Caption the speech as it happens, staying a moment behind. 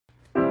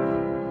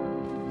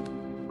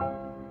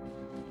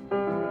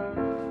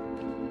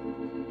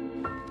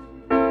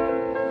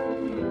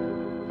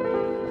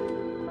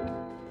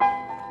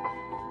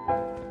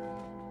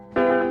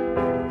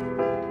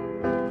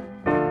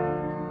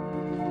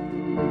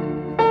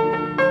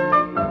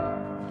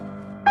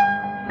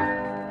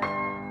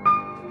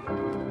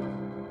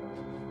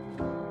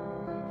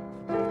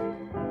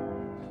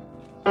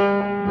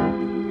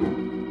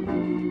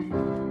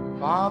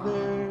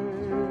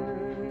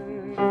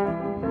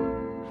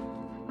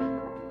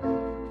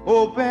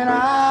open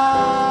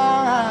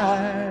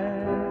eyes.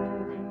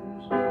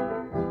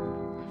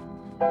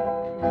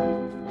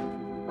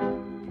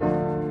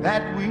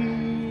 That we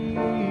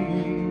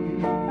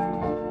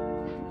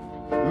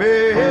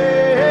may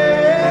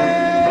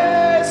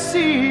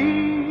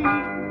see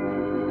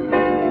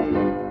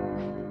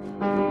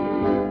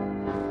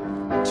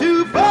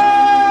to follow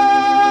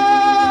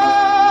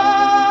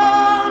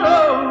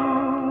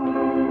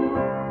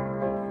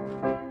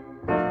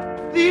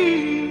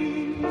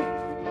thee,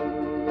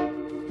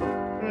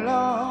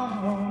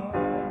 Lord.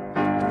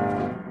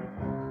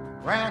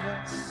 Grant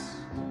us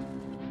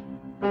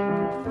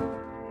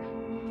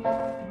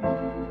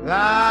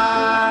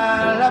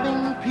thy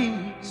loving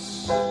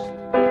peace,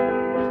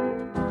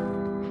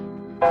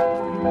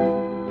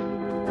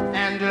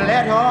 and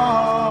let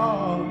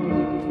all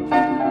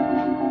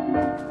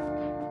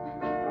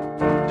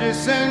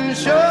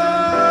dissension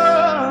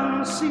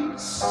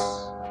cease.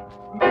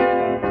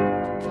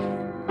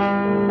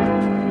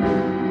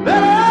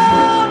 Let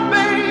our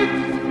faith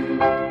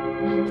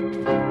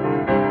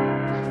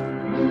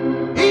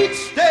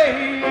each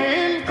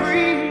day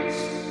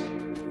increase,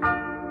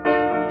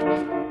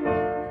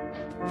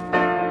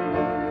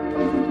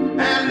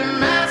 and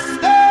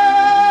Master,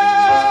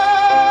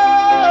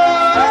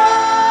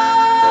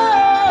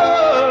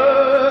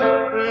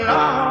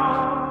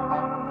 Lord,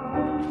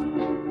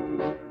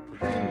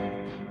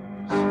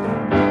 please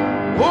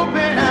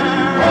open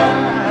our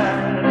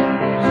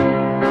eyes.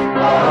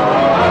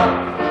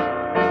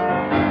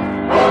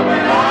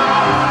 Open our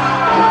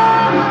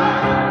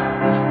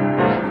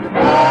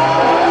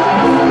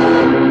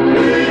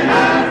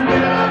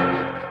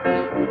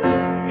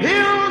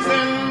hills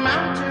and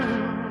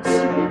mountains.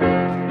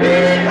 He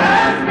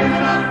has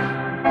given us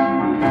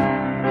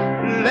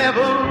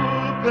level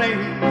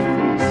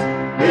plains.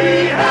 He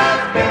has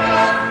given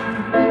us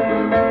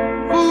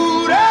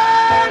food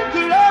and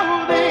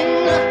clothing,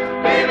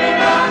 giving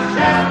us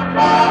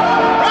shelter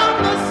from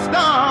the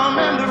storm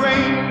and the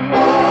rain.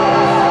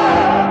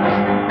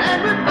 And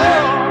with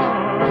all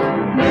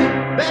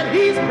that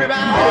He's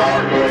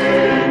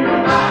provided,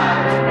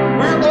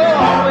 we're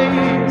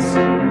always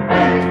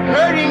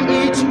hurting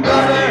each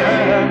other.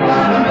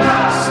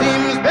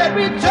 Seems that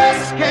we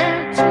just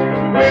can't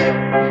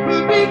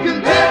be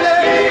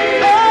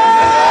contented,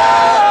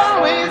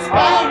 always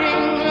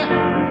fighting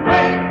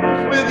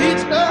with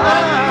each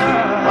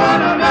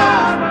other.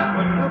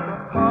 But look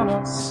upon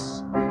us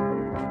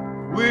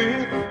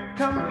with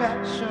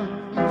compassion,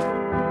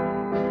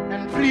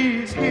 and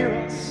please hear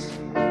us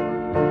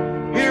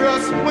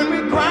when we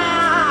cry,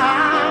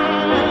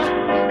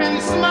 and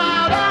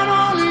smile down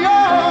on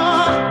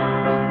your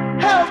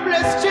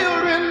helpless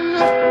children.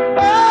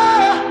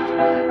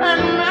 Oh,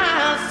 and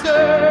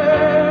Master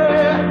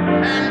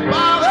and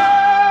Father,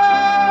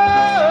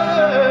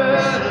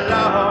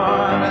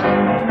 Lord,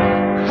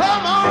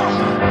 come on,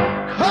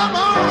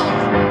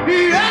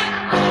 yeah,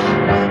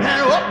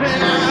 and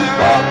open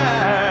our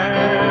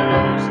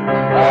eyes.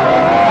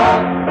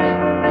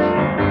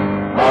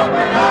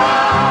 Open our eyes.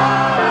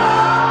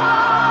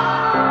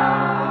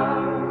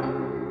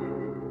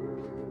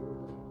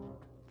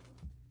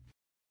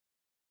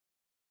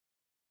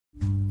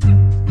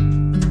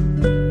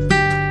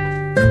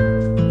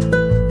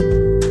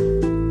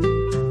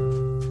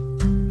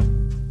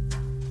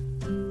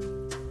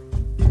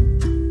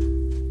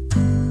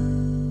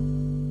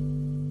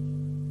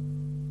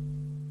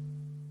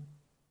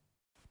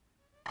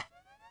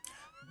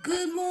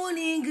 Good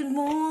morning, good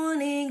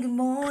morning, good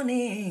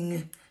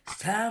morning. It's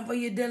time for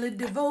your daily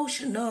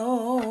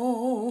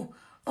devotional.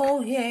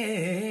 Oh,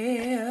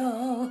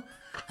 yeah.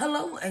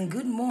 Hello and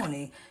good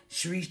morning.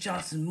 Sharice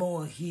Johnson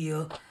Moore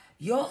here,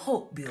 your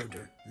hope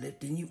builder,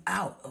 lifting you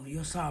out of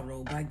your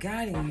sorrow by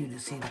guiding you to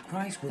see the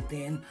Christ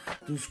within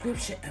through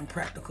scripture and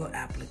practical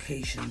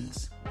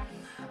applications.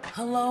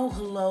 Hello,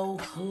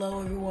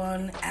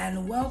 everyone,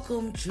 and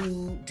welcome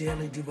to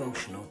Daily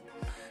Devotional.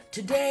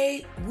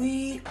 Today,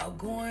 we are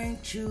going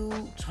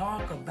to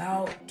talk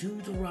about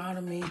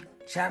Deuteronomy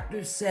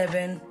chapter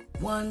 7,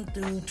 1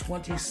 through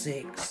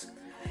 26.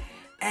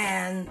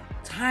 And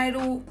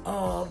title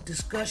of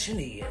discussion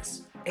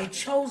is A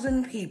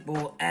Chosen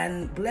People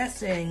and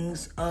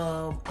Blessings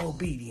of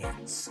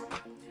Obedience.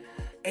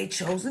 A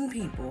chosen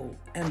people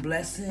and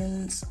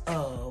blessings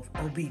of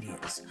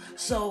obedience.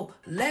 So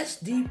let's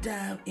deep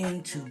dive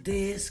into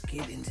this,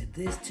 get into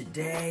this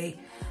today.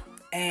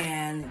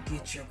 And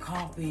get your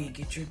coffee,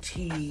 get your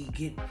tea,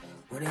 get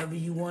whatever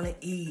you want to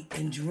eat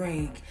and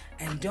drink.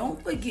 And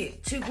don't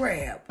forget to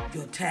grab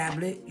your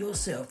tablet, your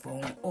cell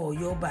phone, or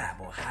your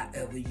Bible,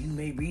 however you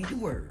may read the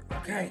word,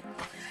 okay?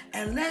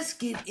 And let's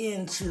get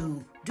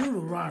into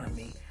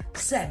Deuteronomy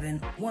 7,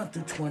 1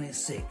 through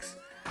 26.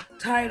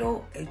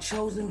 Title, A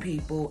Chosen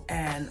People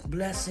and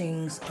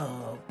Blessings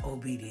of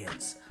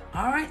Obedience.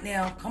 All right,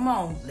 now, come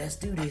on, let's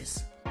do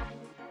this.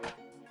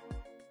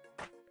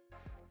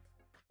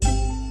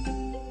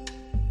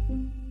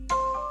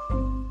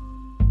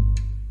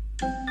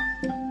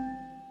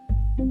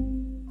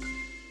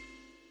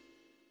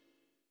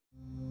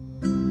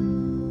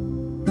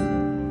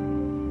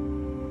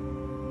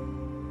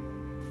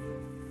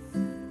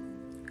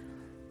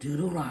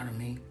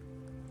 Deuteronomy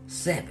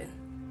 7,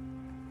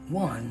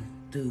 1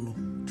 through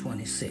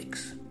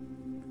 26.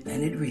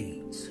 And it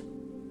reads,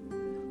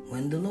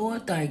 When the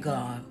Lord thy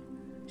God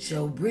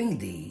shall bring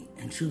thee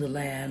into the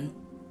land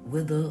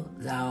whither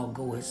thou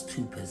goest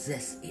to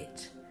possess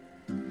it,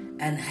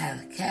 and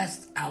hath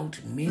cast out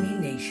many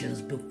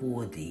nations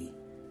before thee,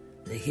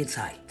 the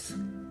Hittites,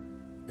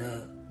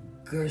 the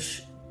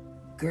Girgashites,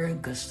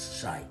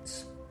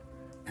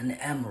 and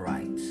the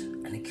Amorites,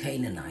 and the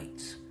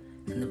Canaanites,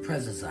 and the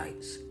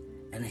Perizzites,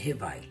 and the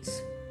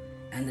Hivites,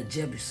 and the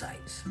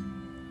Jebusites,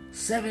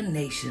 7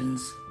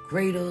 nations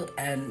greater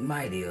and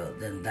mightier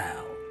than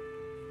thou.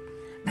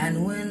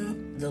 And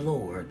when the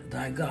Lord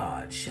thy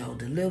God shall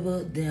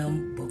deliver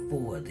them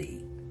before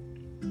thee,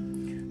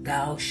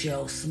 thou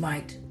shalt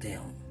smite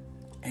them,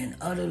 and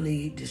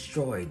utterly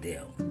destroy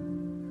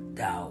them.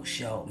 Thou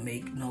shalt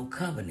make no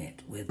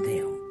covenant with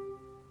them,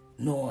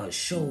 nor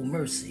show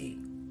mercy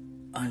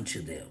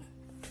unto them.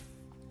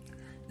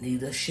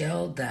 Neither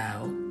shalt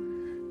thou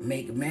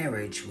make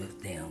marriage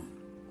with them.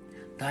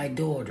 Thy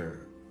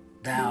daughter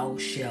thou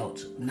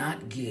shalt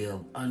not give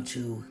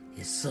unto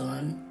his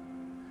son,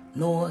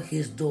 nor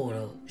his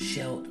daughter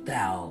shalt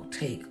thou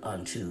take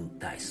unto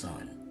thy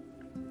son.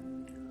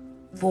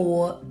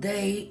 For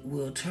they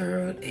will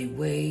turn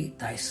away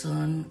thy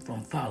son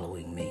from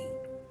following me,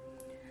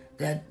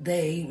 that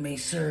they may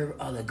serve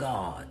other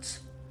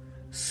gods.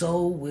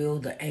 So will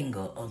the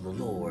anger of the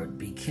Lord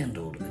be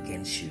kindled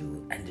against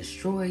you, and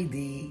destroy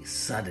thee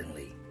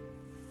suddenly.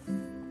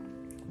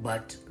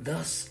 But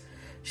thus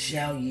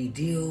shall ye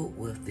deal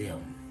with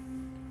them.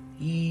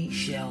 Ye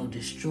shall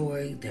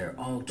destroy their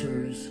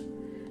altars,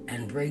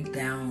 and break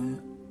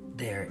down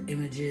their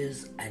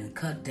images, and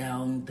cut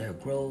down their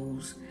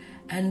groves,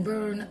 and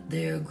burn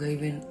their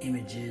graven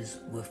images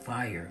with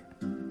fire.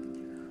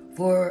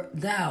 For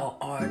thou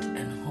art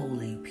an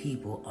holy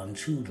people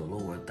unto the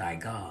Lord thy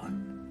God.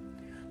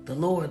 The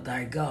Lord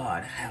thy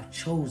God hath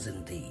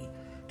chosen thee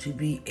to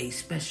be a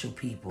special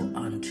people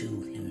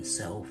unto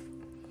himself,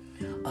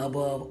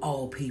 above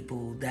all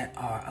people that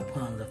are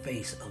upon the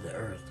face of the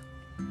earth.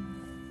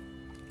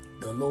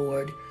 The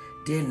Lord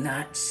did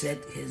not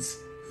set his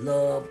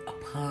love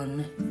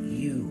upon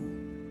you,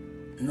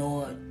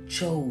 nor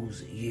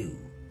chose you,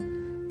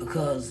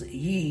 because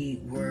ye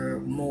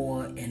were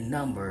more in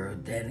number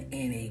than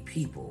any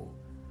people,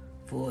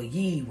 for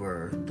ye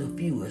were the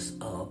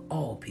fewest of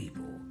all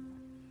people.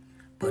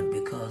 But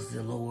because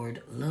the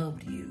Lord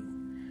loved you,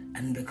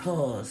 and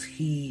because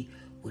he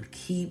would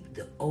keep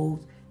the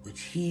oath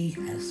which he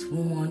has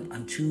sworn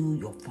unto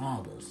your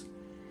fathers,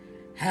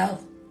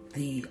 hath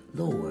the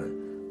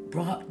Lord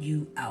brought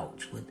you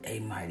out with a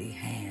mighty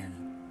hand,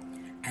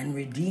 and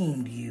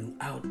redeemed you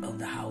out of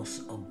the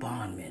house of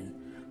bondmen,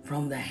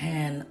 from the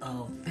hand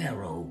of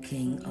Pharaoh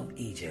king of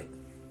Egypt.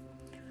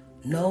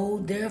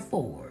 Know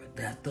therefore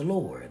that the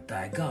Lord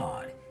thy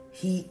God,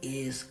 he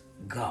is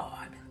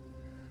God,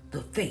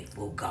 the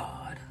faithful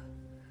God,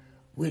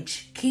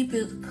 which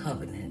keepeth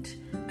covenant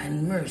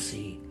and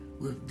mercy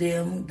with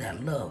them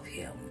that love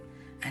him,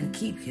 and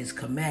keep his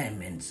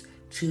commandments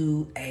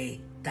to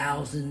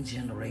 1,000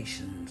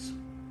 generations,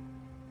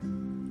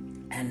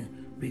 and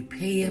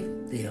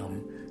repayeth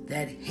them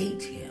that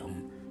hate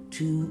him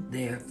to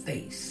their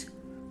face,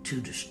 to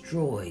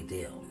destroy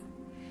them.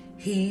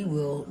 He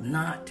will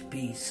not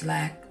be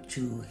slack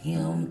to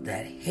him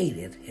that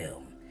hateth him.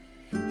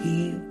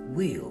 He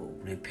will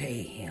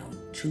repay him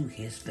to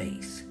his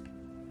face.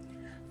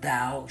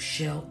 Thou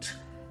shalt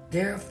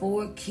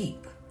therefore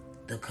keep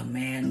the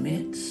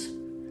commandments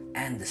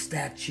and the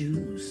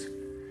statutes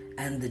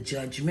and the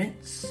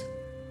judgments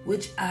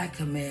which I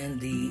command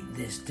thee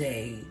this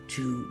day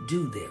to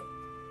do them.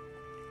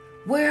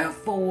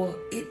 Wherefore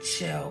it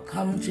shall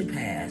come to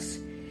pass,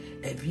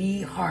 if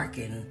ye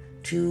hearken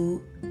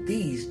to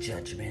these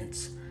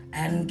judgments,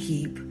 and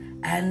keep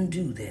and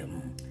do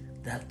them,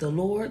 that the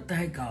Lord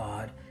thy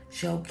God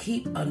shall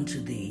keep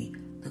unto thee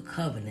the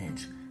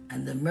covenant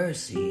and the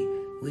mercy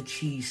which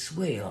he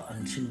sware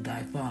unto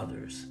thy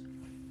fathers.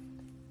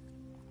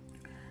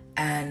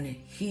 And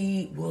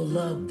he will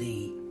love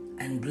thee,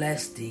 and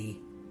bless thee,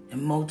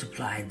 and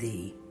multiply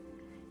thee.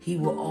 He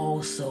will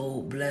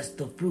also bless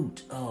the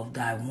fruit of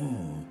thy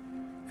womb,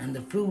 and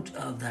the fruit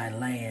of thy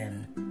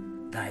land,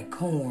 thy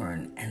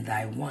corn, and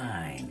thy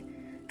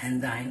wine,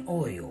 and thine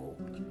oil,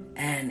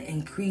 and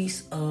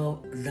increase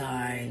of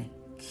thine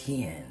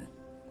kin,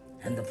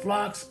 and the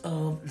flocks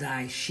of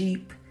thy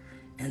sheep,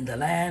 and the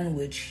land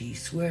which he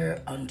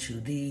sware unto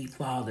thee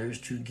fathers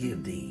to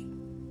give thee.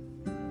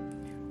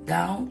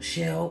 Thou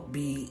shalt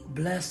be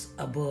blessed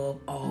above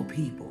all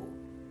people.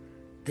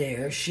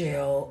 There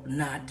shall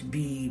not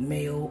be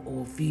male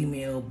or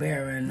female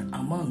barren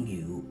among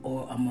you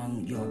or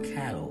among your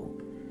cattle.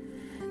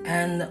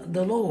 And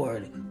the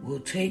Lord will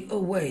take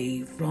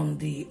away from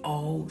thee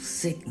all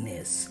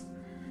sickness,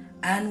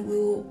 and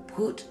will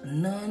put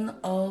none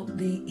of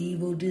the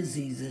evil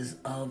diseases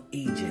of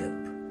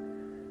Egypt,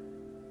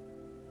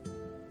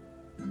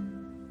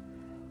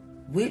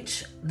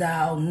 which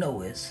thou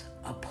knowest,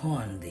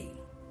 upon thee.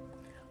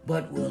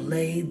 but will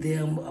lay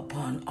them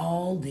upon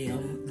all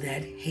them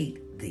that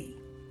hate thee.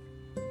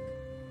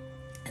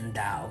 And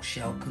thou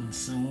shalt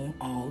consume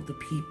all the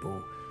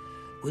people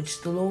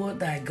which the Lord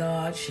thy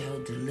God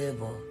shall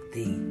deliver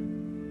thee.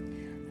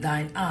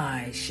 Thine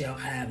eyes shall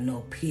have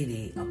no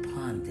pity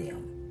upon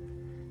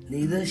them,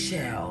 neither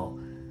shall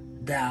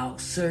thou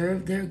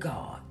serve their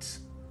gods,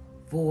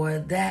 for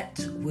that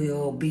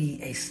will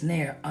be a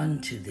snare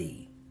unto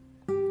thee.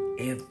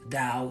 If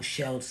thou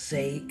shalt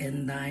say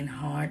in thine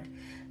heart,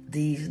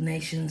 these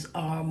nations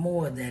are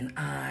more than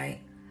I,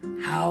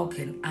 how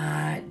can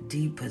I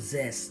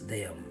depossess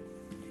them?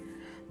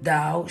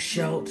 Thou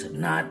shalt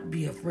not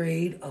be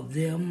afraid of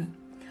them,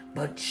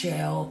 but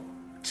shalt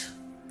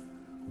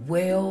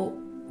well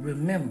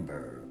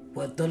remember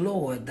what the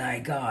Lord thy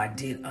God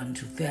did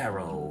unto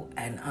Pharaoh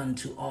and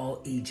unto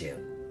all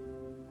Egypt,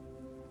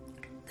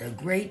 the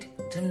great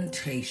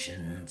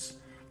temptations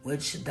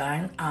which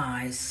thine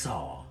eyes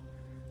saw,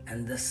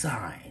 and the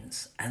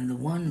signs, and the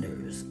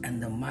wonders,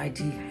 and the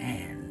mighty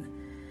hand,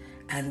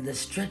 and the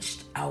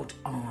stretched out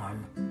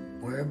arm,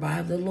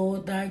 whereby the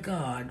Lord thy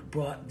God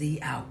brought thee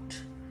out.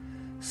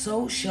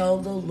 So shall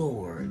the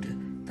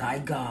Lord thy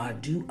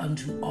God do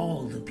unto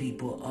all the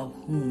people of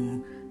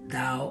whom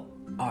thou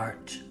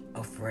art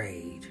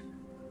afraid.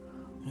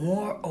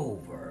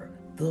 Moreover,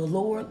 the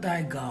Lord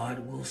thy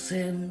God will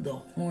send the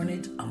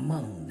hornet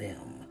among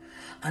them,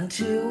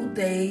 until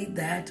they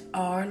that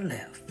are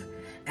left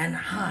and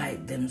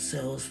hide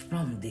themselves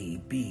from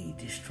thee be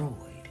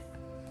destroyed.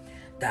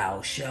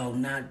 Thou shalt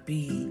not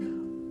be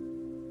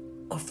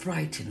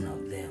affrighted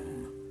of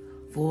them,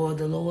 for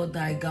the Lord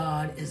thy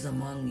God is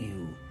among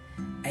you,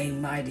 a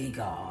mighty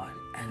God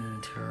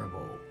and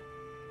terrible.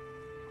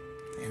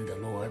 And the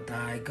Lord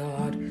thy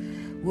God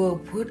will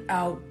put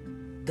out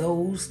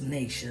those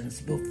nations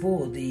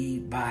before thee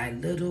by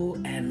little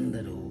and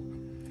little.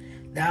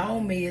 Thou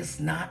mayest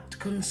not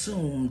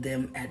consume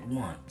them at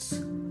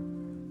once,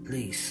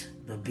 lest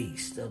the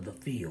beasts of the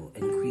field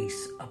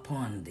increase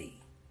upon thee.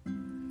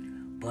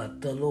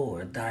 But the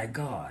Lord thy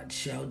God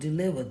shall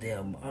deliver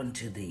them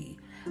unto thee,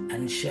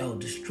 and shall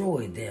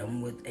destroy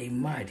them with a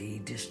mighty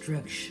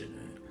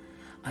destruction,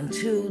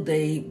 until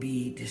they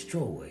be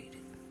destroyed.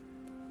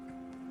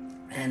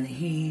 And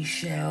he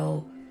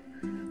shall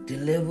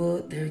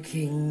deliver their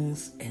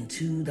kings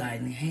into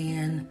thine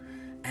hand,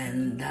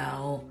 and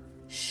thou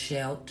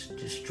shalt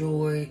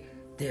destroy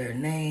their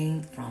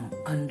name from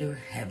under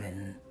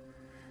heaven.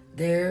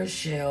 There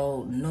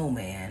shall no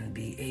man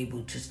be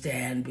able to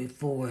stand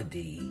before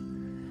thee,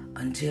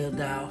 until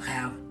thou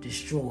have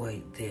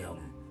destroyed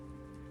them.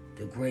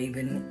 The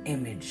graven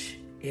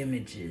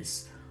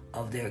images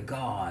of their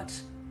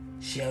gods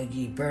shall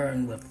ye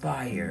burn with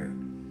fire.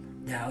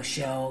 Thou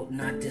shalt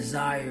not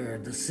desire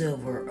the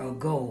silver or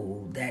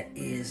gold that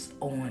is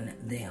on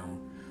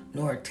them,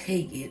 nor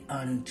take it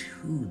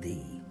unto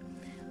thee,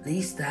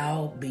 lest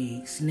thou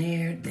be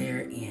snared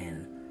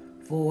therein,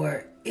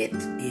 for it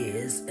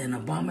is an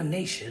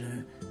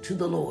abomination to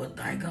the Lord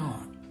thy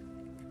God.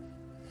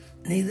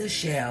 Neither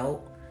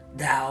shalt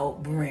thou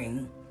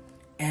bring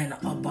an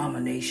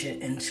abomination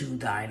into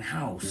thine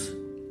house,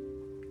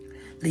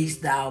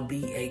 lest thou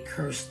be a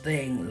cursed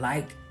thing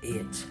like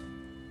it.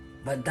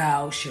 But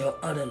thou shalt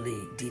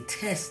utterly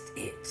detest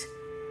it,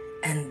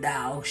 and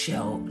thou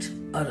shalt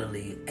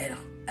utterly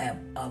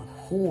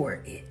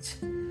abhor it,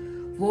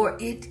 for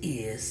it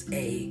is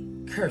a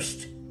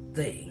cursed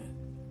thing.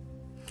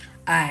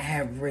 I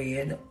have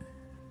read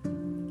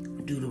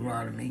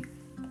Deuteronomy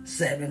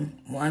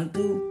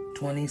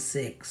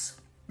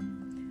 7:1-26,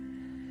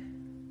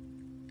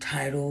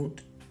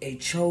 titled A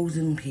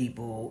Chosen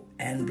People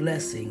and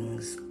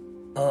Blessings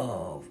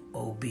of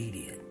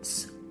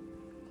Obedience.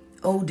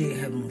 Oh, dear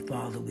Heavenly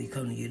Father, we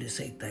come to you to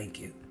say thank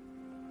you.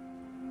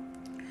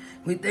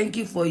 We thank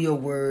you for your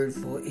word,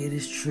 for it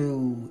is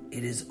true,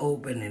 it is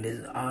open, it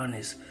is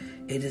honest,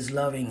 it is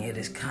loving, it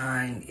is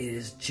kind, it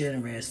is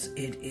generous,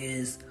 it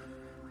is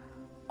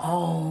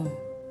all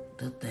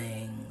the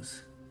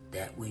things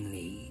that we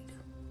need.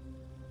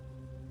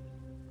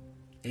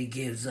 It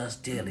gives us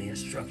daily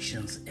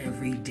instructions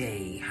every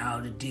day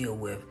how to deal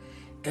with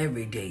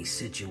everyday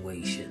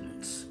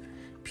situations,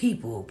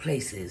 people,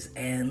 places,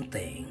 and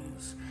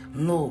things.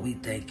 Lord, we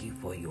thank you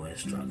for your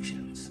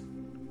instructions.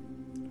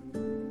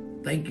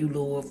 Thank you,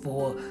 Lord,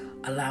 for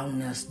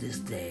allowing us this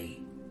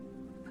day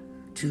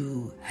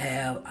to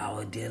have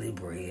our daily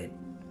bread.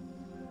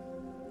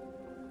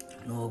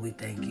 Lord, we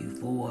thank you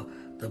for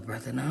the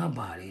breath in our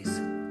bodies,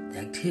 the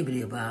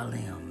activity of our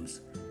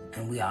limbs,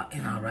 and we are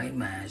in our right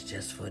minds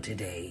just for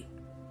today.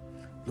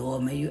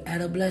 Lord, may you add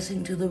a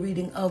blessing to the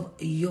reading of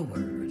your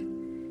word.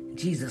 In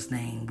Jesus'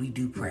 name we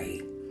do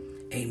pray.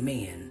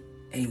 Amen,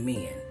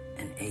 amen,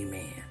 and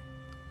amen.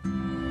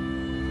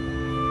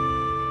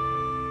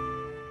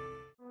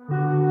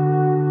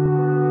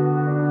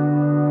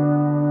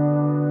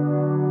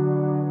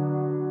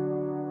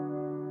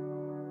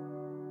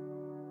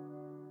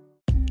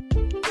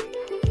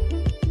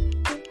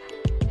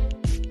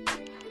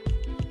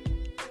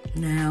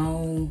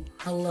 Now,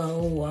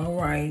 hello, all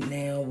right,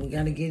 now we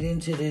got to get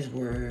into this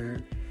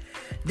word.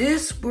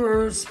 This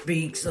word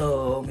speaks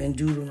of, in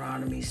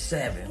Deuteronomy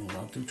 7,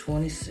 1 through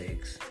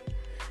 26,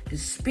 it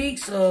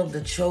speaks of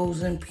the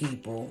chosen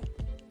people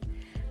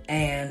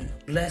and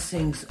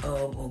blessings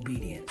of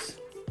obedience.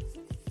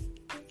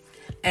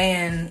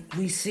 And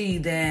we see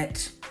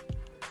that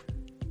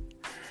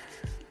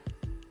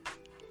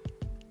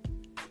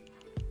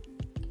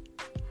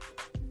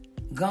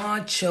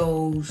God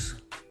chose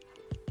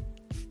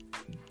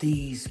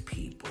these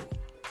people.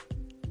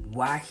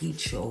 Why he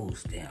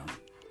chose them.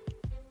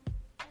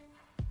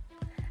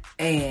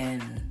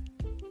 And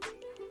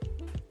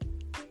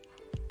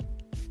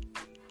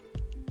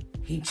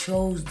he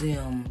chose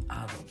them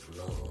out of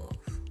love.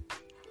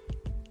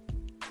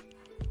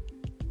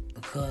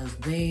 Because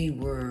they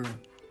were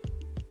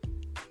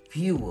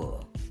fewer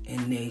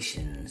in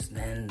nations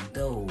than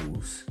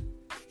those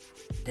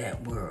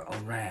that were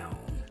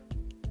around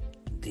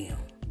them.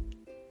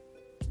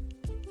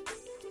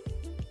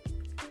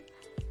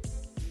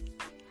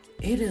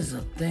 It is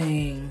a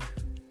thing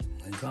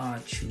when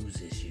God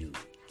chooses you.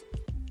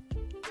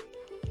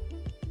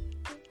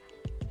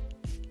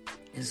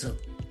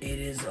 It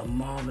is a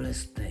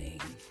marvelous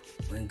thing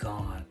when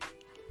God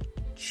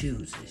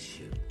chooses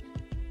you.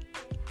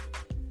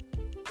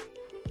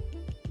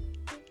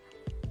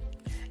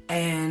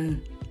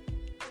 And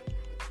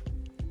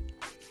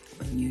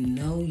when you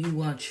know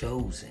you are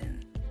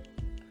chosen,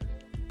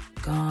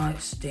 God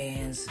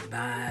stands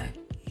by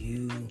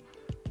you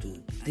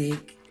through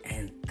thick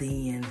and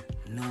thin,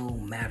 no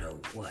matter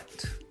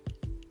what.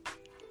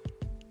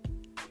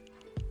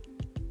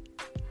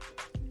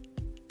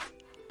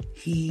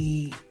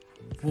 He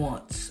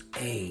wants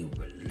a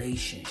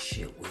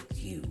relationship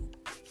with you,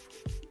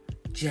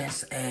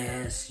 just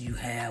as you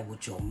have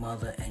with your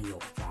mother and your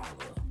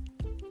father.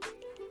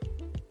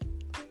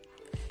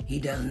 He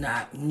does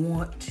not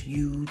want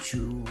you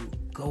to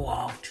go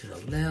off to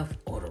the left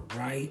or the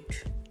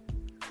right.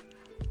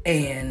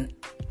 And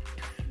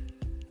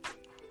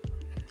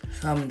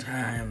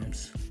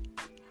sometimes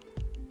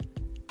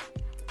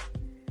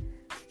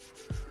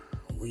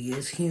we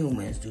as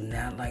humans do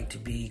not like to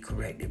be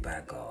corrected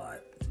by God.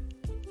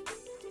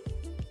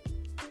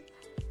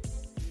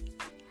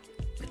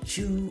 But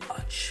you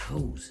are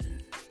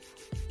chosen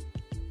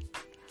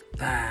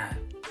by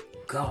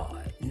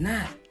God,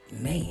 not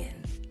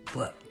man,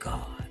 but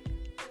God.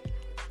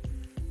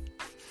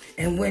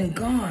 And when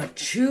God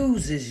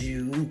chooses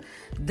you,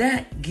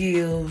 that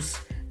gives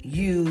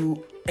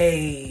you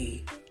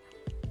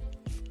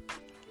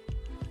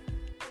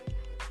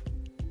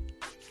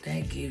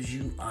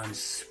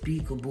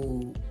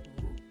unspeakable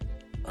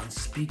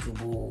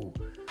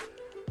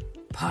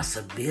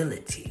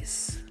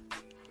possibilities.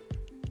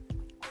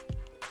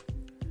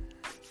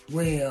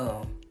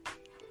 Well,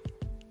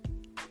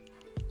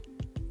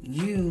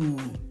 you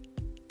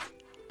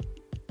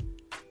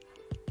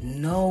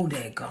know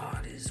that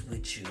God is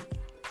with you.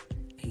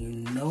 And you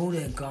know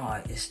that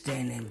God is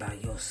standing by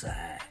your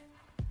side.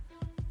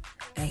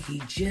 And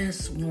he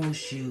just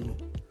wants you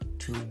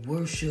to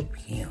worship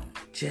him.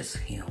 Just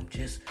him.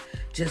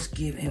 Just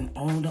give him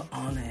all the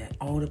honor and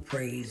all the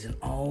praise and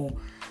all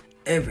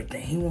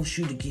everything. He wants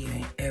you to give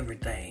him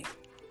everything.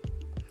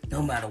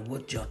 No matter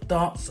what your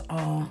thoughts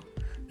are,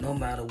 no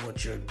matter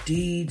what your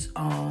deeds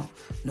are,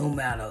 no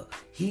matter,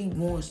 he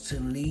wants to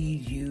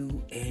lead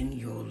you in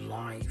your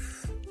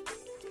life.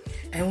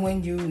 And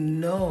when you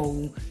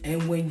know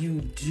and when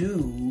you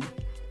do,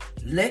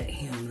 let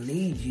him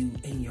lead you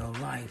in your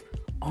life,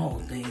 all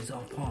things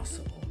are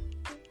possible.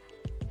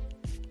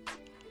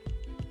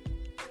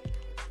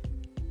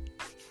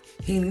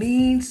 He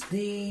leads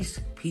these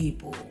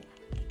people,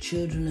 the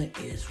children of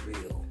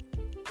Israel,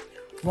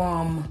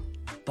 from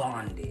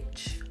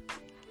bondage.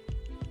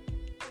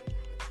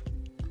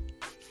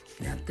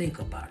 Now think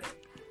about it.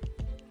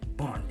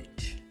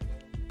 Bondage.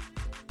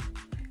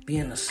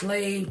 Being a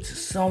slave to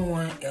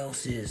someone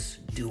else's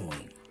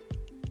doing.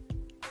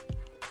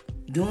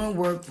 Doing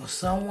work for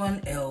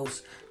someone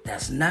else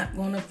that's not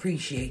going to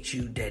appreciate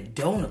you, that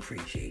don't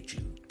appreciate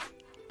you.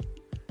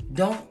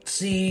 Don't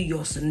see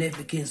your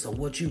significance of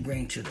what you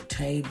bring to the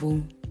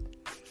table.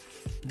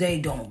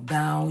 They don't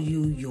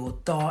value your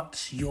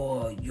thoughts,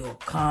 your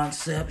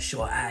concepts,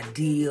 your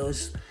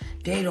ideas.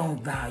 They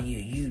don't value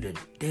you.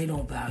 They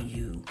don't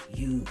value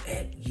you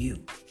at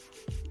you.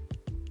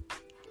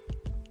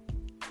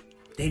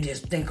 They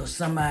just think of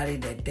somebody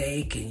that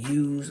they can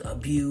use,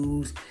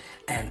 abuse,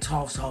 and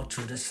toss off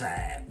to the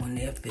side when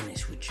they're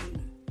finished with you.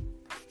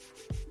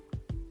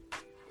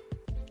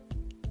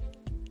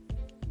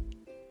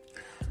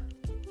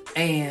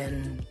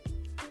 And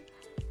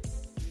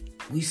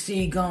we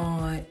see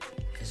God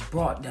has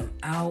brought them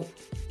out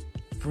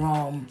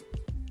from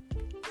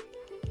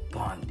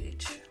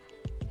bondage.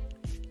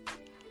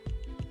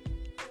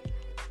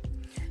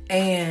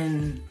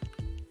 And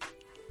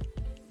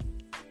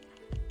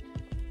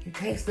he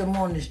takes them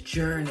on this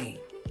journey.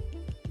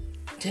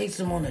 Takes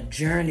them on a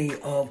journey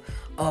of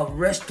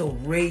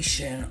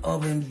restoration,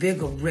 of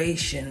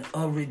invigoration,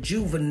 of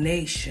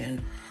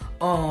rejuvenation,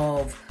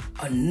 of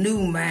a new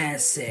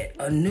mindset,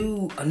 a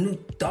new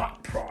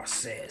thought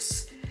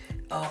process,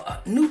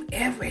 knew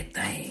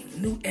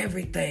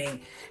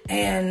everything.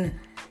 And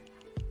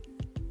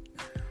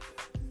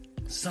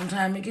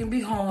sometimes it can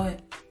be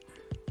hard.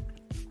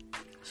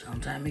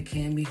 Sometimes it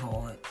can be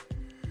hard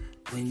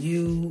when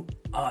you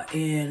are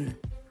in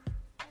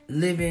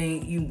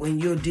living, when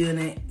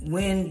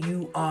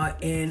you are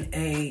in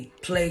a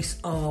place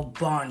of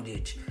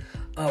bondage,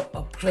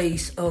 a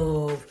place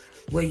of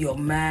where your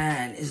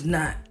mind is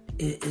not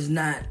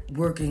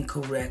working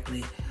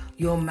correctly.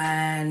 Your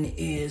mind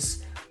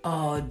is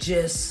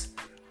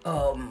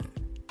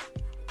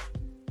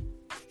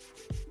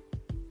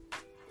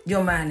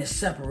your mind is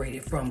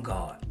separated from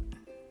God.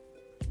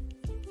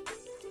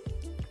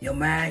 Your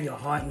mind, your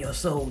heart, and your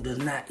soul does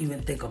not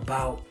even think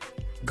about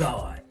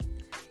God.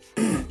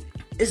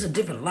 It's a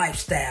different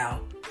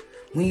lifestyle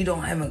when you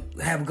don't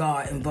have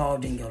God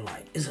involved in your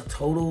life. It's a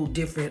total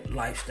different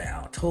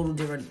lifestyle, a total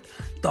different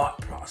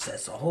thought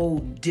process, a whole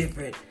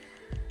different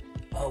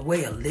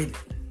way of living.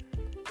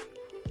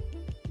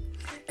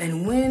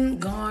 And when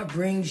God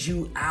brings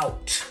you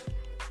out,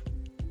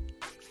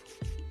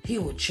 He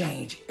will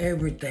change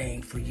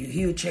everything for you.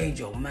 He'll change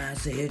your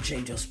mindset. He'll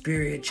change your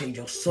spirit. He'll change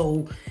your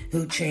soul.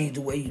 He'll change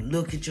the way you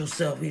look at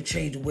yourself. He'll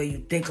change the way you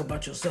think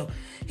about yourself.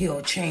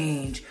 He'll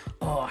change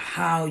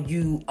how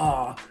you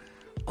are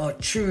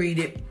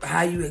treated,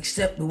 how you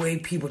accept the way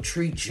people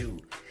treat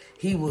you.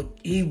 He will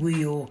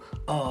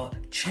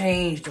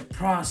change the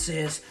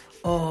process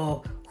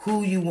of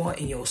who you want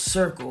in your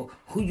circle,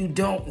 who you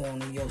don't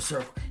want in your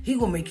circle. He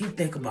will make you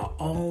think about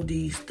all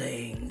these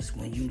things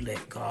when you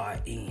let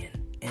God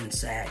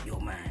inside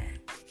your mind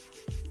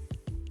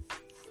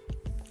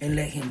and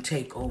let Him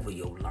take over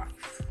your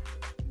life.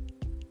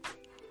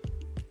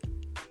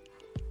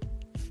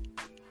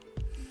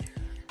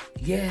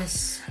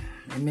 Yes,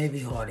 it may be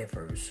hard at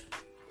first.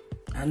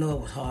 I know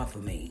it was hard for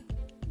me.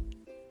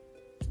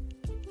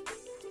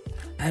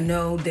 I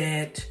know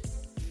that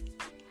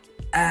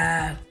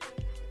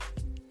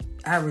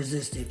I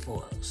resisted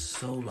for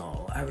so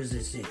long. I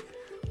resisted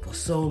for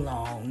so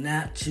long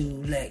not to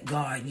let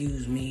God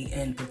use me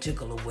in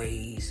particular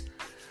ways.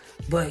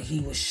 But He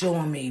was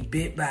showing me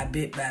bit by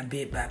bit by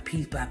bit, by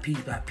piece by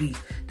piece by piece,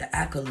 that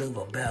I could live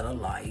a better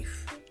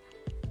life.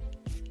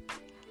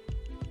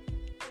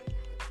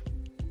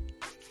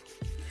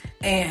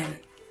 And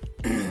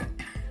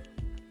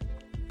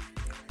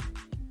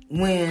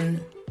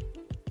when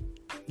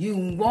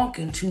you walk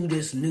into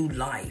this new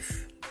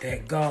life,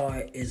 that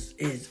God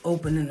is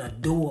opening a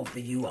door for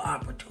you, an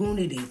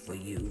opportunity for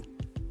you.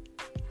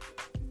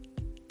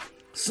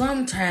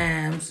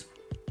 Sometimes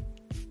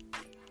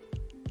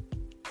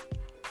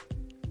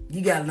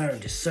you gotta learn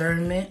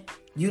discernment.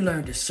 You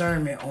learn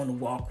discernment on the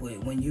walk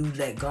with. When you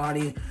let God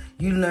in,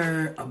 you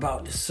learn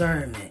about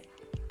discernment.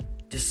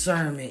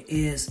 Discernment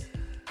is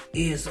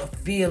a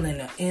feeling,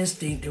 an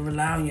instinct, to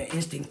rely on your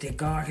instinct that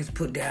God has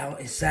put down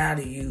inside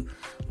of you,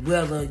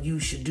 whether you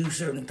should do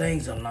certain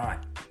things or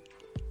not.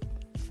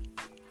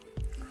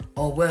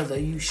 Or whether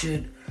you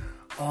should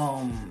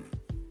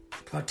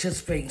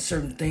participate in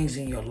certain things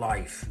in your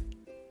life.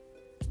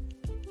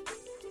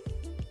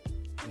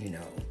 You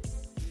know,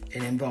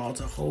 it involves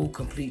a whole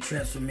complete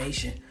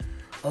transformation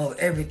of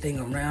everything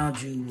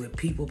around you with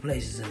people,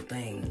 places, and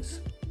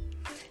things.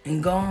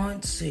 And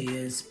God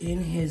says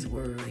in His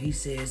word, He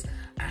says,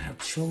 I have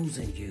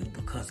chosen you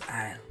because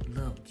I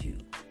loved you.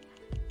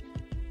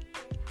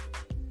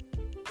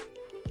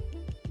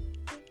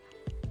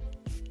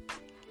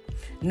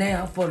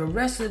 Now, for the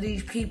rest of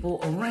these people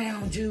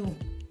around you,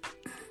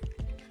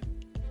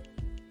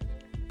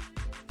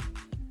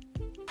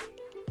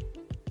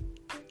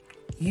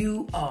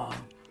 you are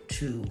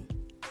to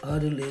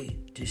utterly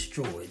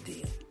destroy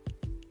them.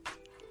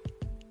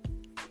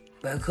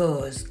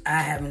 Because I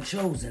haven't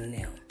chosen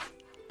them.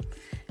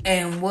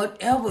 And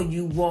whatever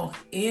you walk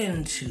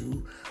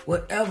into,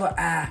 whatever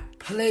I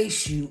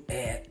place you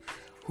at,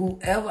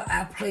 whoever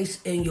I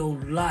place in your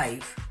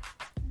life,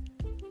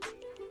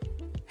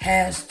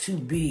 has to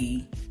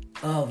be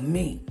of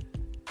me.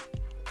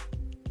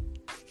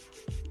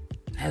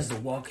 Has to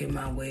walk in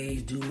my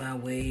ways, do my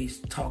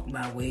ways, talk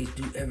my ways,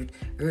 do everything.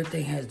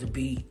 Everything has to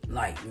be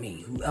like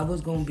me.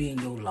 Whoever's going to be in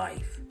your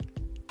life.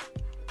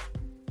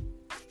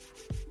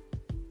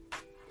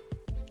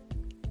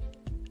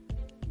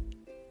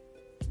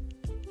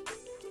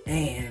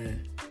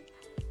 And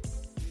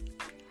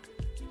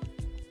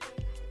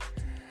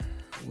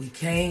we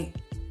can't,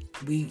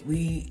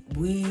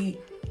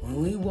 when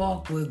we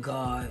walk with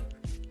God,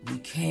 we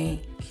can't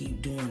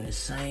keep doing the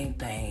same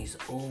things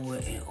over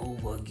and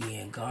over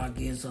again. God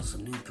gives us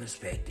a new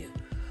perspective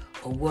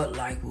of what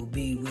life will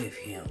be with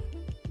Him.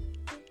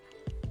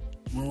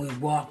 When we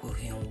walk with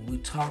Him, when we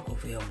talk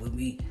with Him,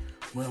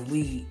 when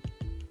we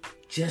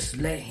just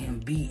let Him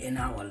be in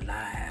our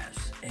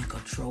lives and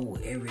control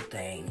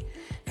everything.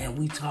 And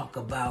we talk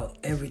about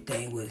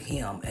everything with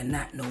Him and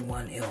not no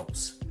one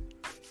else.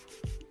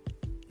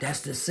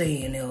 That's the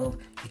saying of,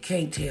 you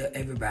can't tell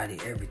everybody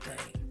everything.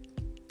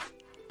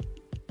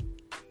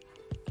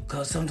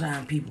 Because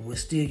sometimes people will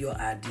steal your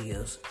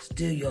ideas,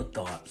 steal your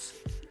thoughts,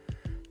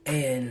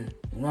 and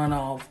run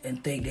off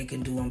and think they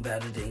can do them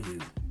better than you.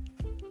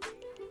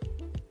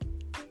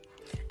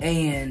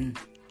 And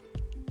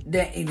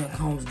that even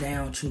comes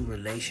down to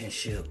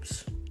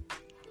relationships.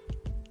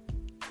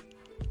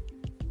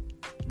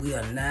 We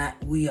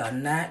are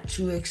not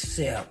to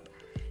accept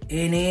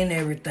any and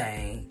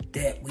everything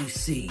that we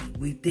see.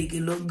 We think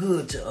it look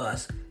good to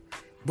us,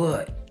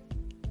 but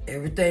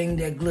everything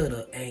that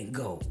glitter ain't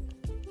gold.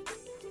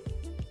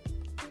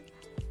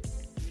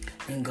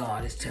 And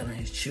God is telling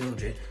his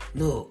children,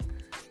 look,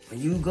 when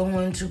you go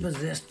in to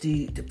possess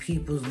the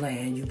people's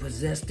land, you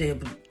possess their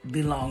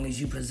belongings,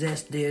 you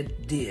possess their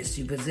this,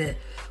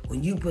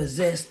 when you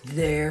possess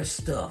their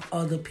stuff,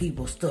 other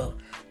people's stuff,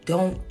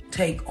 don't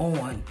take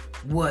on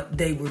what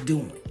they were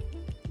doing.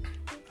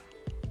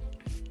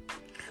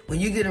 When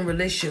you get in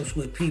relationships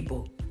with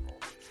people,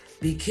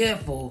 be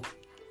careful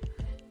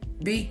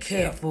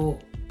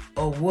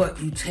of what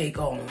you take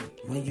on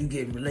when you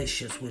get in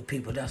relationships with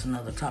people. That's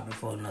another topic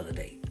for another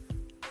day.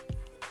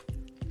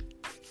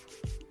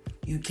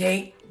 You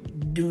can't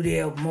do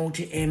their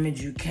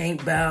multi-image. You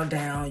can't bow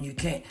down. You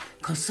can't,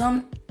 cause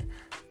some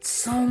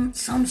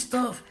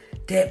stuff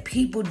that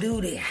people do,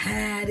 they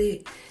hide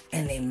it,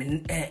 and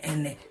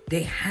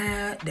they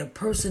hide the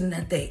person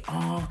that they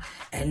are,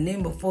 and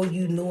then before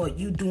you know it,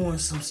 you doing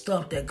some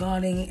stuff that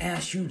God ain't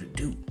asked you to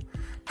do.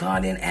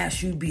 God didn't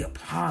ask you to be a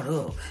part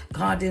of.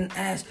 God didn't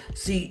ask.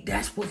 See,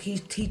 that's what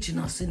he's teaching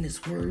us in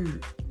this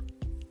word.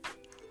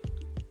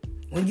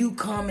 When you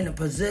come in and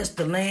possess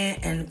the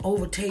land and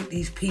overtake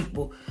these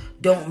people,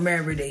 don't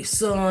marry their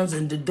sons,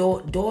 and the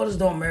daughters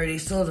don't marry their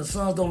sons, and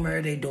sons don't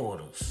marry their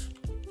daughters.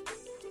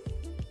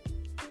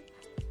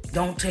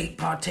 Don't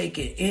partake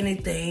in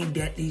anything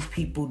that these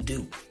people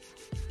do.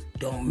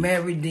 Don't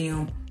marry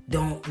them.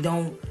 Don't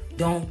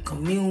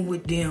commune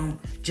with them.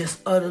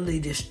 Just utterly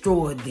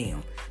destroy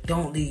them.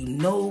 Don't leave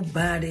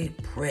nobody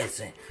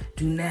present.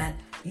 Do not,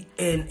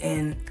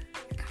 and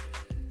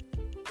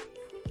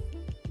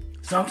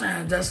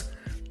sometimes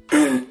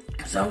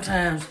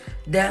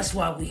that's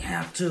why we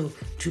have to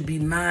be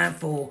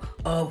mindful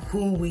of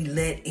who we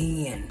let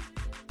in.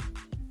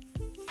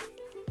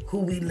 Who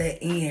we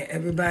let in.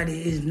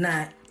 Everybody is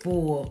not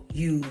for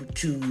you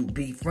to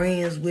be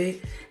friends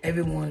with.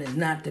 Everyone is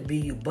not to be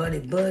your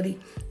buddy.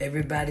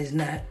 Everybody's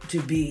not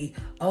to be,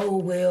 oh,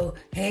 well,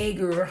 hey,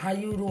 girl, how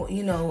you doing?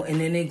 You know, and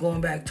then they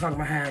going back talking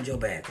behind your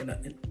back.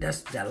 And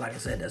that's, like I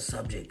said, that's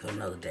subject for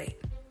another day.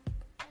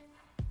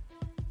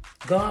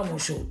 God will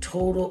show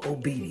total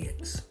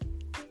obedience.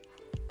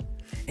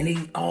 And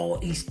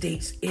he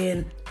states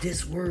in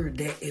this word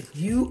that if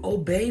you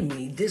obey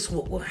me, this is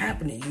what will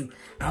happen to you.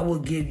 I will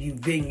give you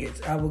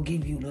vineyards. I will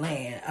give you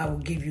land. I will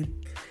give you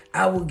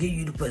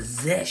the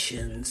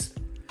possessions.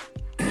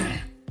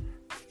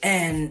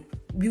 And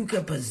you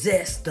can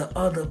possess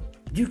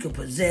you can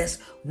possess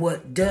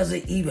what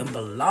doesn't even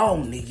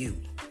belong to you.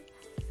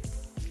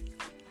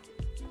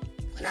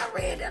 When I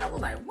read that, I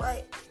was like,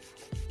 what?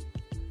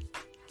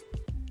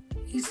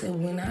 He said,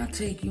 when I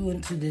take you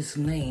into this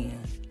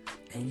land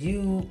and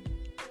you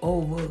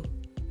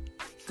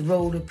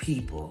overthrow the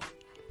people,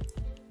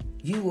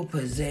 you will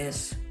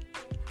possess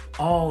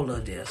all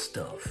of their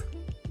stuff.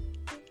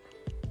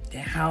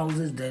 Their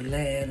houses, their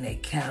land, their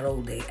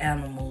cattle, their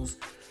animals,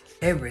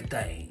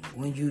 everything.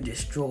 When you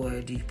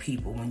destroy these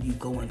people, when you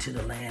go into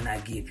the land I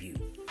give you.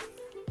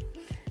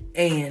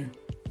 And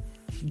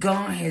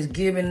God has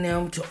given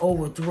them to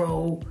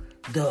overthrow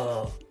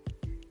the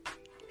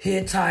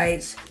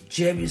Hittites,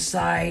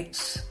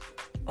 Jebusites,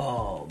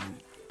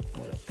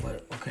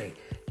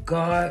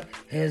 God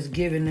has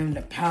given them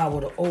the power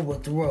to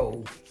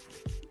overthrow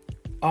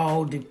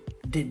all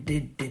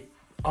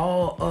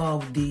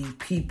of the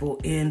people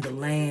in the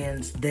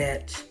lands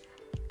that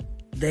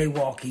they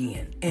walk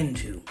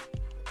into.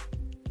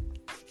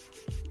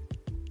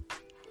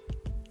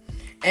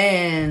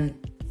 And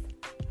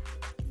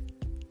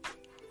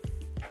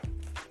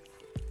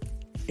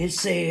it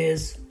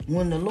says,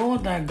 when the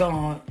Lord thy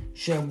God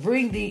shall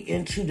bring thee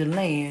into the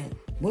land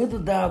whither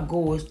thou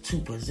goest to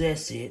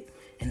possess it,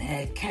 and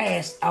had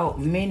cast out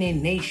many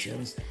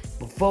nations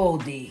before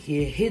thee,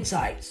 the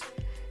Hittites,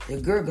 the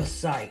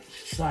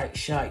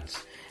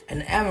Girgashites,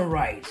 and the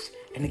Amorites,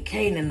 and the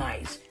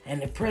Canaanites,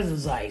 and the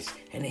Perizzites,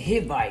 and the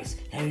Hivites,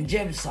 and the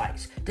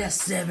Jebusites. That's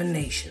 7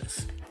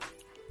 nations.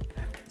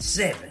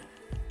 7.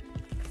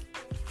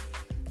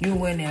 You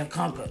went there and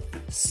conquered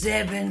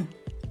 7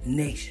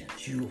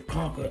 nations. You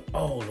conquered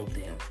all of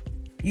them.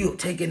 You have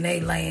taken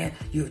their land,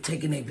 you have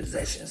taken their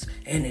possessions,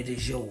 and it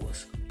is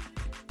yours.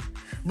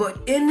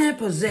 But in that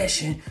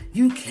possession,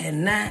 you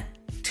cannot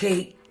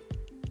take,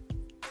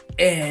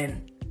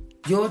 and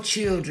your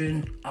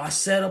children are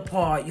set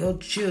apart. Your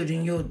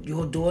children,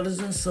 your daughters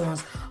and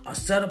sons are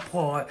set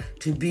apart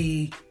to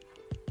be,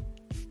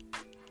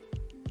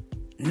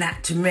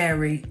 not to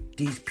marry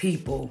these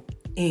people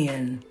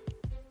in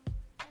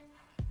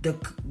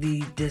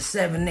the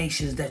 7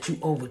 nations that you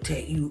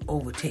overtake.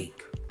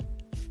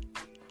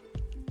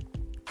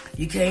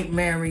 You can't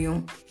marry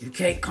them. You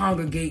can't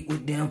congregate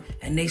with them.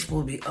 And they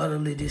supposed to be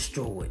utterly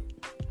destroyed.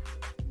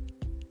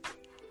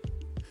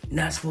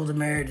 Not supposed to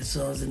marry the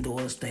sons and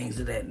daughters, things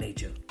of that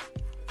nature.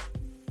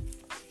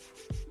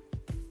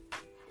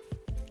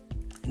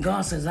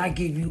 God says, I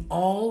give you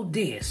all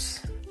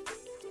this.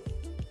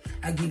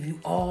 I give you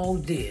all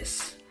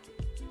this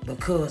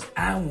because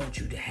I want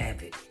you to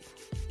have it.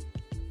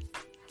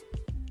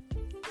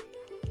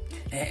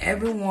 And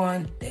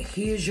everyone that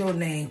hears your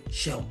name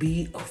shall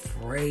be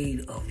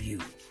afraid of you.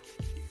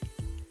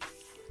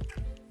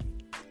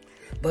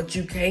 But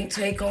you can't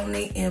take on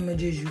their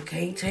images. You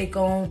can't take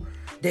on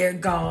their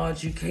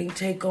gods. You can't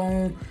take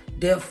on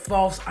their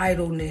false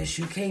idleness.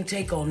 You can't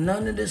take on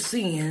none of the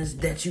sins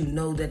that you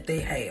know that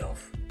they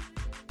have.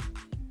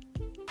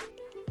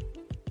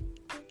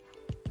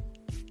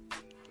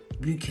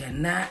 You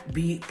cannot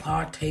be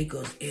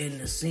partakers in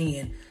the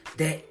sin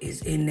that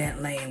is in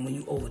that land when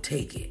you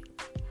overtake it.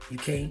 You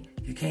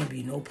can't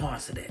be no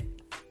parts of that.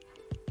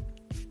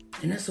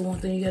 And that's the one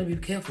thing you gotta be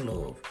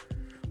careful of.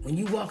 When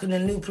you walk into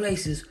new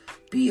places,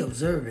 be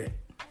observant.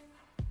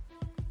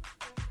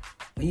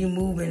 When you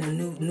move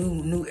into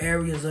new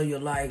areas of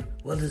your life,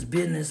 whether it's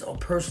business or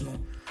personal,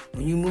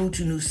 when you move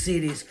to new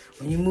cities,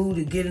 when you move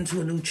to get into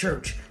a new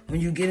church,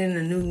 when you get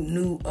into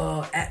new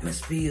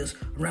atmospheres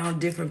around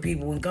different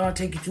people, when God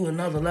take you to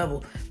another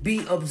level,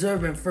 be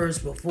observant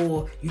first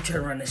before you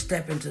turn around and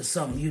step into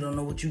something you don't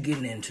know what you're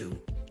getting into.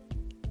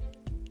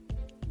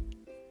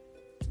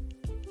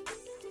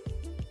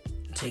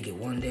 Take it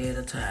one day at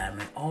a time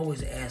and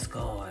always ask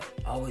God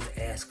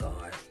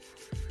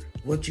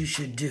what you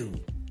should do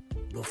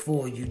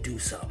before you do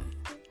something.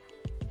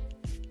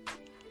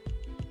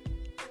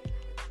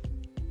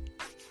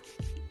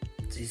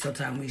 See,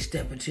 sometimes we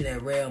step into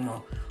that realm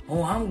of,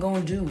 I'm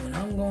going to do and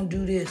I'm going to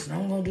do this and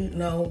I'm going to do...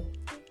 No,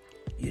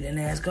 you didn't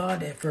ask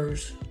God that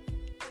first.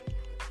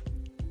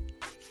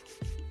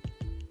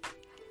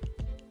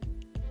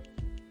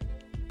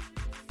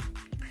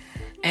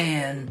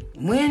 And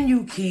when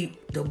you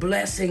keep the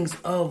blessings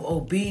of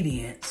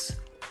obedience,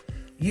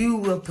 you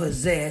will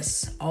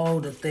possess all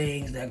the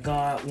things that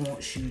God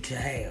wants you to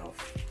have.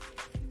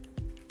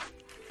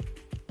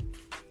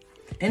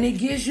 And it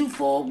gives you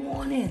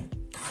forewarning.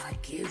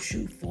 God gives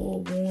you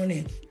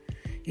forewarning.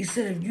 He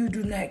said, if you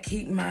do not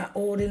keep my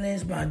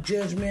ordinance, my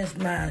judgments,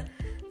 my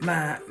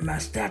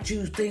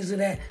statutes, things of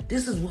that,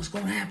 this is what's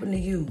going to happen to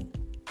you.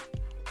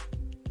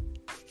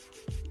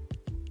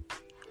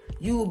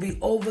 You will be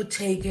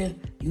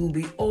overtaken, you will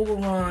be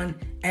overrun,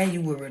 and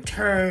you will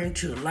return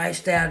to the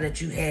lifestyle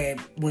that you had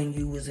when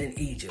you was in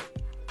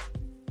Egypt.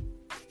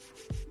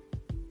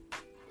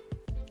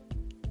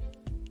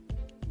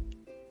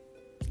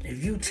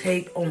 If you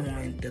take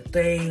on the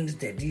things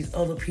that these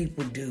other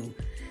people do,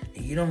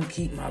 and you don't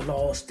keep my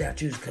laws,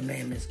 statutes,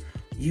 commandments,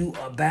 you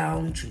are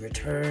bound to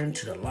return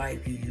to the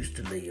life you used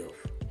to live.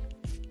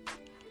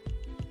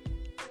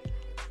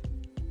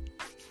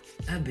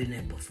 I've been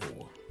there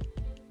before.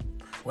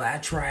 Well, I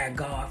tried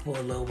God for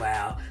a little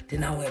while.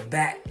 Then I went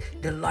back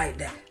to like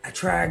that. I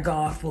tried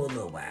God for a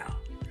little while.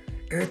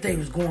 Everything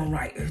was going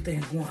right.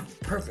 Everything was going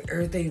perfect.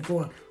 Everything was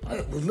going...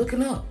 It was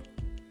looking up.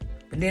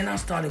 But then I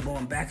started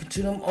going back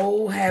into them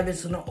old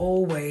habits and the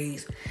old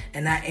ways.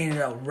 And I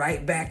ended up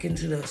right back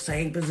into the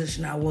same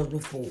position I was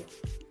before.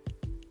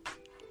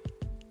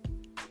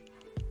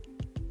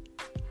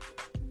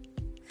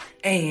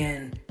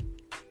 And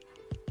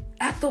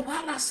after a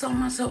while, I saw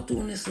myself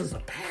doing this as a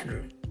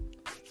pattern.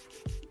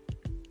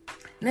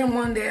 And then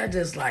one day I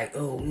just like,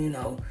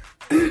 I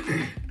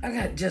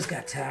just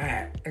got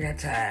tired. I got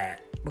tired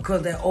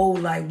because that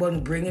old life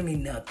wasn't bringing me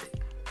nothing.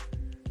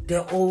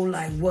 That old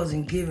life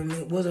wasn't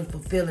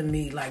fulfilling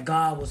me like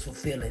God was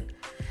fulfilling.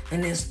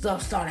 And then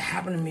stuff started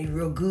happening to me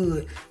real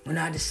good when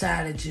I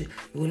decided to,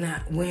 when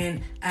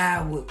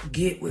I would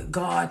get with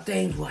God,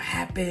 things would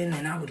happen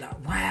and I was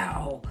like,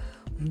 wow,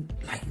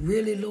 like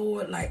really,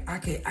 Lord, like I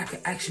could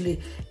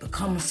actually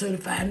become a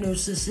certified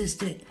nurse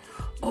assistant.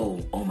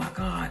 Oh my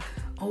God.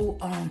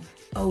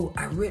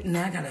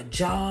 I got a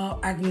job.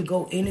 I can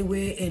go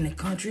anywhere in the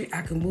country.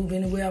 I can move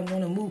anywhere I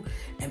want to move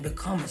and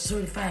become a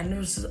certified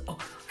nurse. Oh,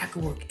 I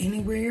can work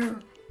anywhere.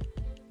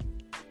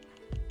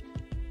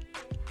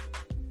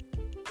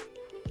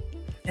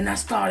 And I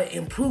started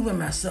improving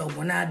myself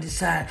when I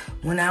decided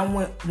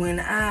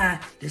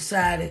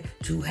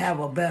to have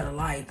a better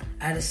life.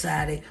 I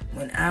decided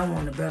when I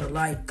want a better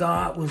life,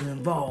 God was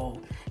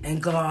involved.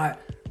 And God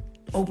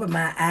opened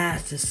my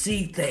eyes to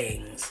see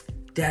things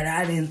that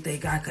I didn't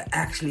think I could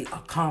actually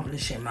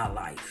accomplish in my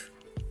life.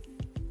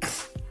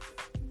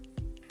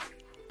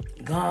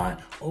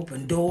 God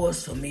opened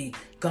doors for me.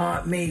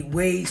 God made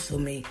ways for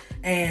me.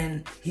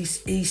 And He's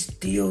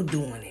still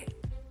doing it.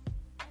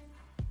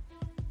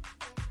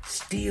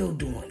 Still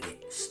doing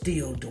it.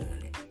 Still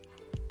doing it.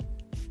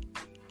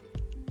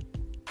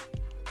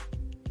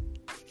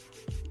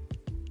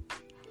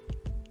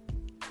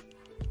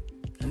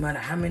 No matter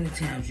how many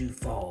times you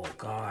fall,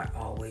 God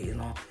always,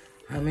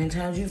 how many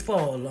times you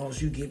fall, as long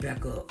as you get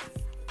back up.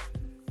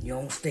 You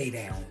don't stay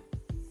down.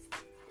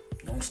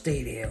 Don't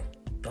stay there.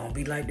 Don't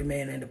be like the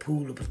man in the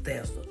pool of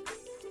Bethesda.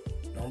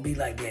 Don't be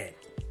like that.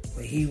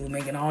 Where he was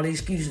making all the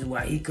excuses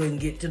why he couldn't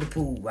get to the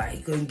pool, why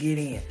he couldn't get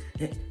in.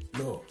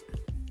 look,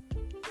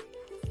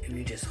 if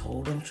you just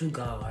hold on to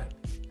God,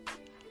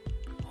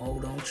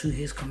 hold on to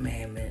his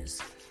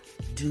commandments,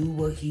 do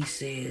what he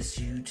says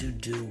you to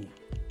do.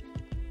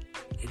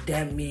 If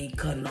that means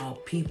cutting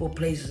off people,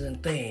 places,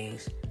 and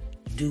things,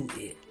 do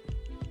it.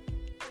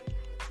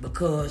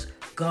 Because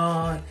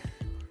God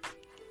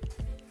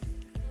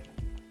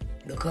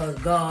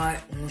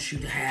wants you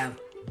to have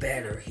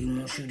better. He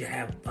wants you to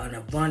have an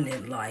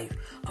abundant life,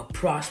 a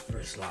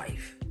prosperous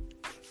life.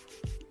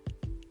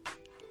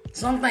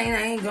 Some things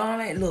ain't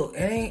gonna look.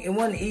 It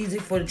wasn't easy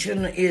for the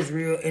children of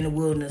Israel in the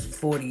wilderness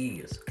for 40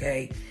 years.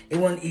 Okay, it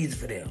wasn't easy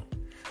for them.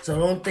 So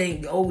don't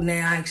think,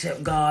 now I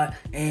accept God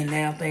and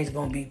now things are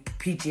gonna be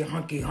peachy,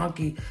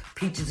 hunky,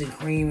 peaches and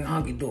cream and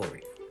hunky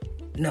dory.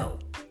 No.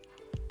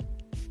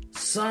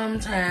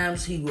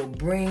 Sometimes he will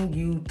bring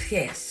you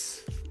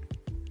tests,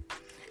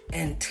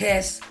 and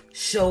tests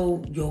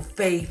show your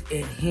faith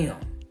in him.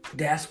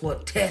 That's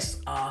what tests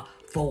are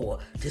for,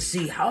 to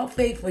see how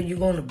faithful you're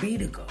going to be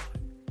to God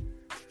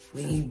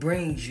when he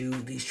brings you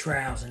these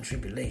trials and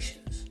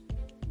tribulations.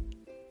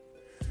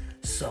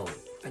 So,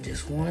 I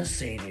just want to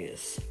say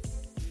this.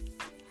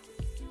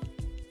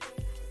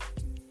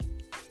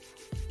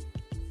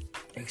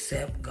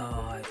 Accept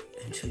God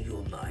into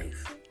your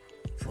life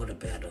for the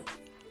better.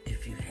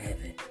 If you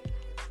haven't,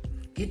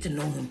 get to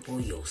know him for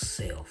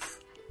yourself.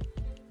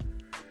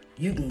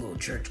 You can go to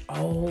church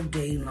all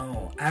day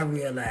long. I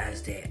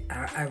realized that.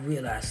 I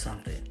realized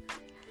something.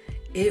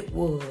 It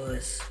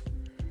was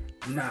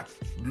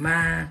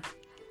my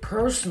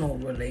personal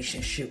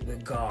relationship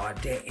with God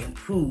that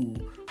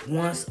improved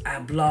once I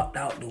blocked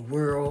out the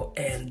world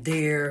and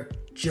their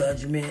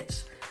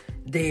judgments,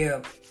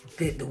 the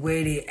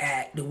way they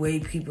act, the way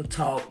people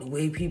talk, the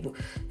way people,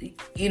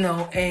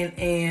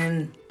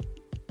 and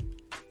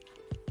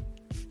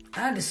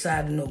I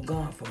decided to know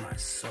God for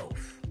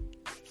myself.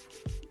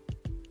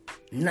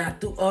 Not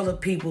through other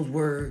people's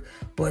word,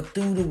 but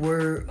through the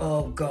word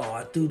of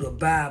God, through the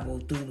Bible,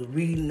 through the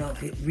reading of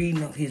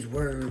his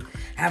word,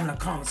 having a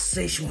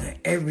conversation with him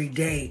every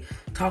day,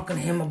 talking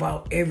to him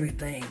about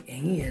everything,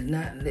 and he has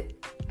not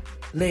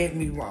led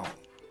me wrong.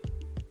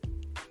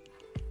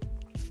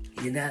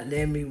 He has not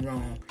led me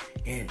wrong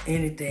in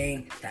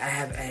anything that I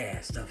have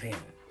asked of him.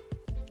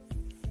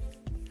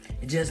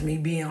 It's just me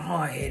being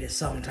hard-headed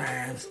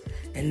sometimes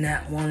and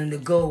not wanting to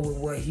go with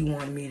what he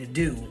wanted me to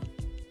do.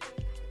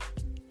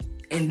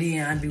 And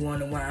then I'd be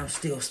wondering why I'm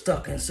still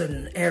stuck in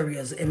certain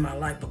areas in my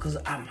life because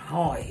I'm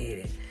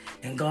hard-headed.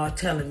 And God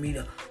telling me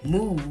to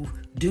move,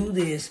 do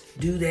this,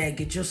 do that,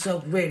 get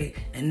yourself ready.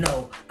 And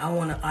no,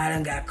 I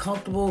done got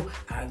comfortable.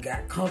 I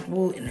got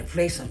comfortable in the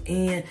place I'm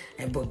in.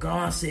 But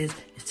God says,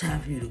 it's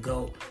time for you to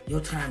go. Your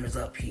time is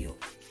uphill.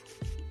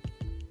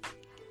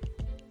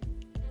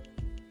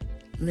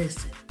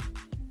 Listen.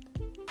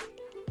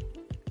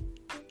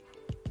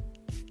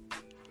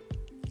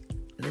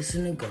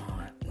 Listen to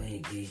God when he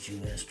gives you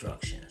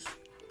instructions,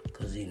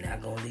 because he's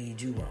not going to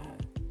lead you wrong.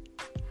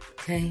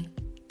 Okay?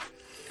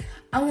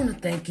 I want to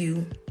thank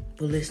you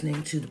for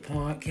listening to the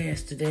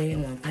podcast today. I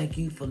want to thank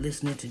you for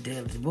listening to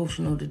Daily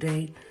Devotional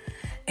today.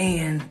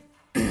 And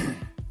if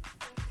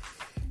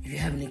you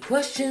have any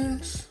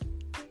questions,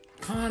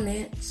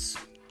 comments,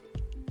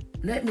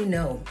 let me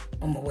know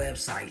on my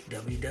website,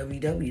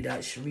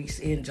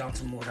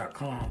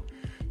 www.ShariceNJohnsonMoore.com.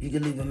 You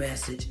can leave a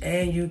message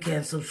and you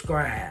can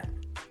subscribe.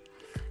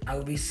 I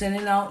will be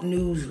sending out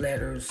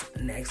newsletters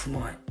next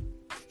month.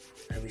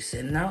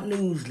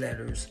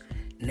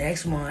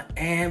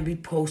 And be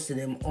posting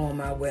them on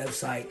my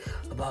website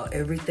about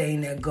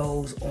everything that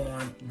goes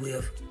on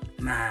with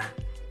my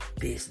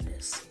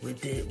business, with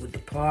the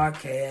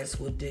podcast,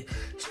 with the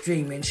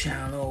streaming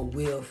channel,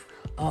 with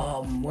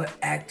what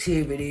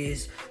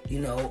activities,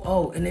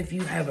 and if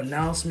you have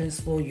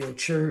announcements for your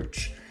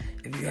church,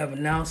 if you have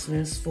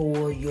announcements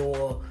for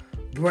your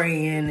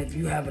brand, if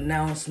you have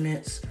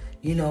announcements,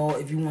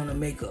 if you want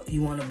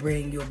to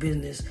bring your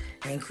business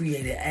and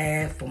create an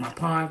ad for my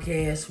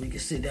podcast, we can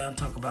sit down and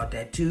talk about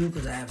that too,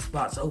 because I have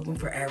spots open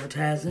for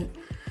advertising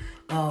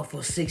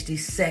for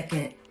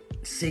 60-second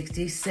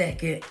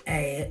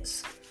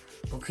ads,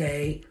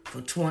 okay,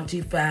 for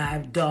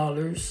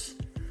 $25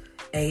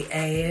 a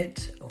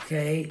ad,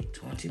 okay,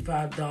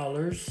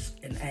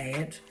 $25 an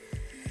ad.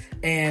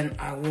 And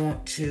I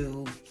want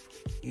to,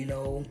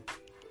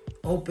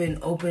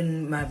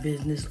 open my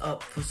business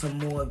up for some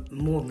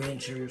more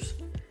ventures.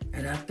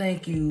 And I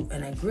thank you,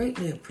 and I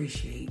greatly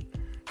appreciate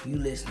you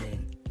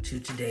listening to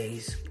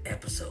today's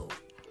episode.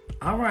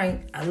 All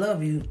right, I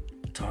love you.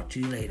 Talk to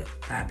you later.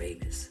 Bye,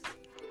 babies.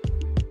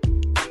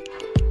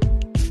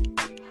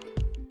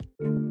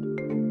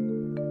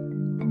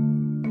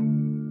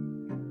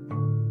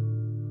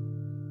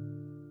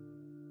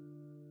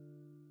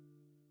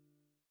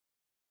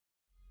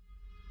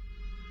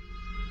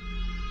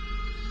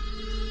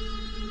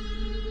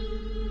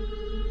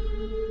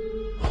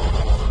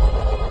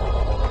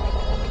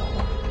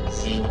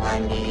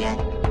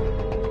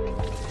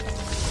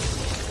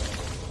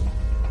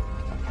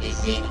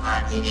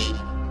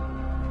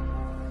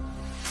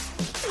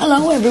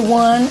 Hello,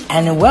 everyone,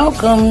 and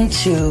welcome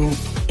to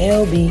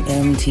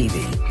LBM TV.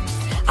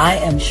 I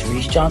am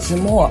Sharice Johnson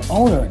Moore,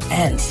 owner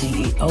and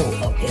CEO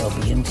of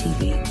LBM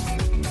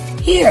TV.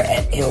 Here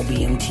at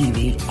LBM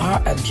TV,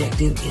 our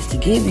objective is to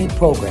give you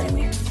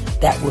programming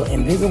that will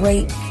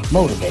invigorate,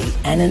 motivate,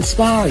 and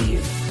inspire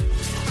you.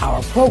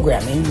 Our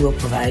programming will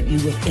provide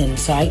you with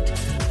insight,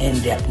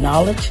 in-depth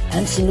knowledge,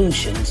 and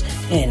solutions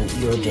in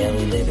your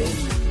daily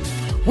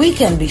living. We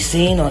can be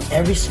seen on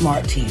every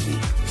smart TV,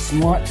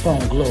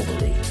 smartphone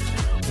globally.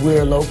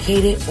 We're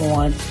located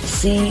on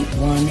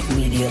C1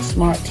 Media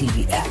Smart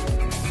TV app,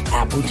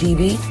 Apple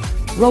TV,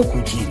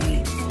 Roku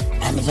TV,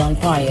 Amazon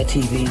Fire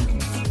TV,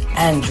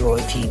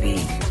 Android TV,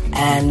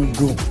 and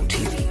Google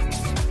TV.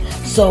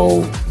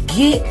 So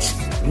get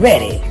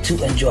ready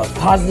to enjoy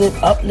positive,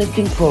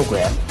 uplifting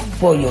program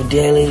for your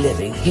daily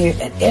living here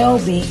at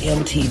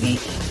LBM TV,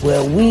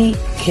 where we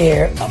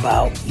care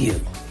about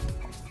you.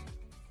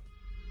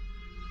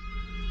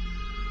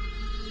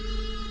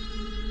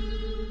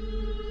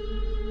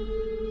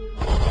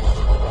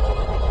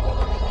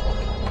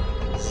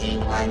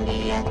 C1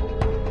 Media.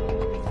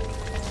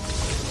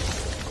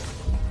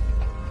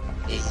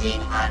 This is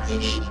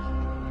RTV.